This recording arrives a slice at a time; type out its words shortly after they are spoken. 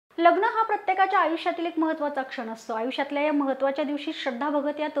लग्न हा प्रत्येकाच्या आयुष्यातील एक महत्त्वाचा क्षण असतो। आयुष्यातल्या या महत्त्वाच्या दिवशी श्रद्धा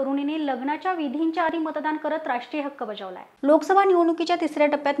भगत या तरुणीने लग्नाच्या विधींच्या आधी मतदान करत राष्ट्रीय हक्क बजावलाय। लोकसभा निवडणुकीच्या तिसऱ्या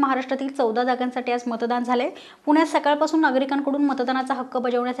टप्प्यात महाराष्ट्रातील 14 जागांसाठी आज मतदान झाले। पुण्यात सकाळपासून नागरिकांकडून मतदानाचा हक्क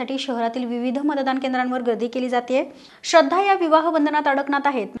बजावण्यासाठी शहरातील विविध मतदान केंद्रांवर गर्दी केली जाते। श्रद्धा या विवाह बंधनात अडकणार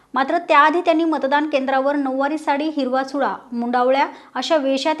आहेत, मात्र त्याआधी त्यांनी मतदान केंद्रावर नऊवारी साडी, हिरवा चुडा, मुंडावळ्या अशा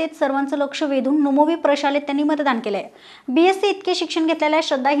वेशात येत सर्वांचं लक्ष वेधून नमोवी प्रशालेत त्यांनी मतदान केलंय। BSc इतके शिक्षण घेतलेल्या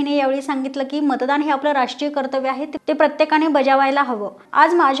श्रद्धा हिने यावेळी सांगितलं की मतदान हे आपलं राष्ट्रीय कर्तव्य आहे, ते प्रत्येकाने बजावायला हवं।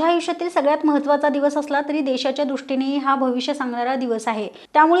 आज माझ्या आयुष्यातील सगळ्यात महत्त्वाचा दिवस असला तरी देशाच्या दृष्टीने हा भविष्य सांगणारा दिवस आहे,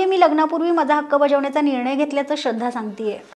 त्यामुळे मी लग्नापूर्वी माझा हक्क बजावण्याचा निर्णय घेतल्याचं श्रद्धा सांगतेय।